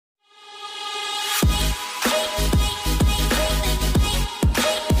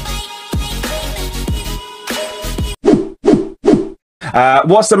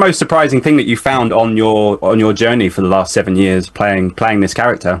What's the most surprising thing that you found on your journey for the last 7 years playing this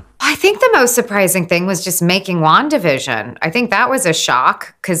character? I think the most surprising thing was just making WandaVision. I think that was a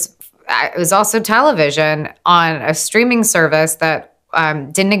shock because it was also television on a streaming service that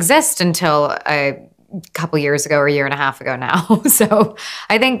didn't exist until a couple years ago or a year and a half ago now. So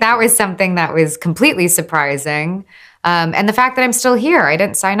I think that was something that was completely surprising. And the fact that I'm still here, I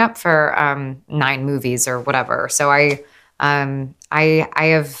didn't sign up for 9 movies or whatever. So I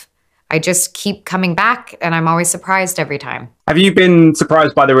just keep coming back, and I'm always surprised every time. Have you been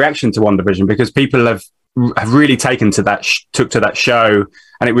surprised by the reaction to WandaVision? Because people have really took to that show,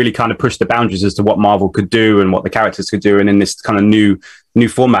 and it really kind of pushed the boundaries as to what Marvel could do and what the characters could do, and in this kind of new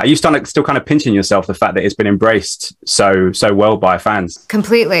format. Are you still kind of pinching yourself the fact that it's been embraced so well by fans?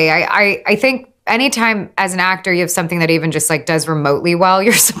 Completely. I think anytime as an actor you have something that even just like does remotely well,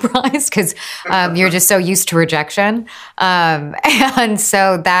 you're surprised because you're just so used to rejection, and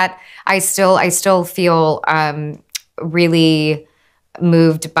so that I still feel really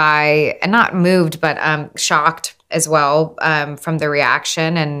moved by, and not moved, but shocked as well from the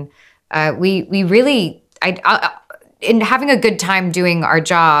reaction. And we really, in having a good time doing our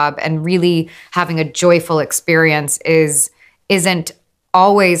job and really having a joyful experience isn't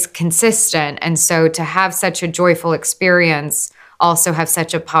always consistent. And so to have such a joyful experience, also have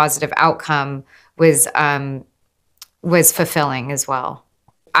such a positive outcome was fulfilling as well.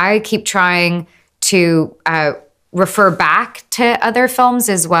 I keep trying to refer back to other films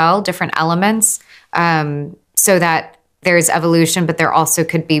as well, different elements, so that there's evolution, but there also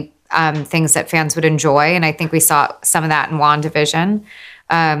could be things that fans would enjoy. And I think we saw some of that in WandaVision.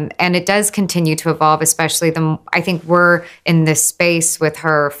 And it does continue to evolve, especially I think we're in this space with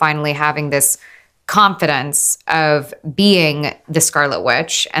her finally having this confidence of being the Scarlet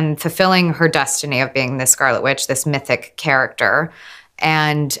Witch and fulfilling her destiny of being the Scarlet Witch, this mythic character.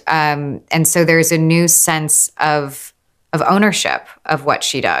 And so there's a new sense of ownership of what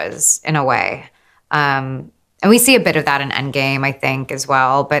she does in a way. And we see a bit of that in Endgame, I think, as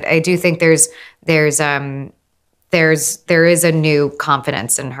well. But I do think there is a new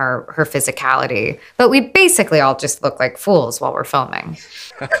confidence in her physicality. But we basically all just look like fools while we're filming.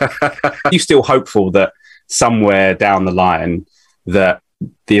 Are you still hopeful that somewhere down the line that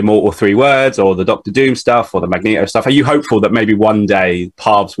the Immortal 3 Words or the Doctor Doom stuff or the Magneto stuff, are you hopeful that maybe one day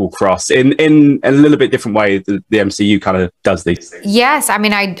paths will cross in a little bit different way that the MCU kind of does these things? Yes, I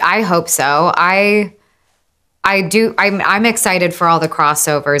mean, I hope so. I do. I'm excited for all the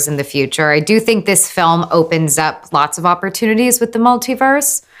crossovers in the future. I do think this film opens up lots of opportunities with the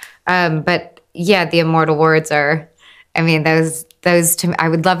multiverse. But yeah, the immortal words are, I mean, those to, I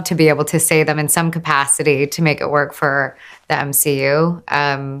would love to be able to say them in some capacity to make it work for the MCU.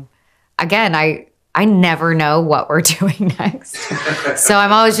 Again, I never know what we're doing next. So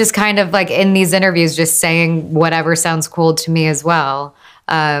I'm always just kind of like in these interviews, just saying whatever sounds cool to me as well.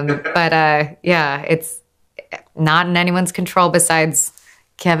 Yeah, it's not in anyone's control besides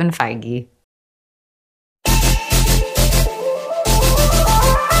Kevin Feige.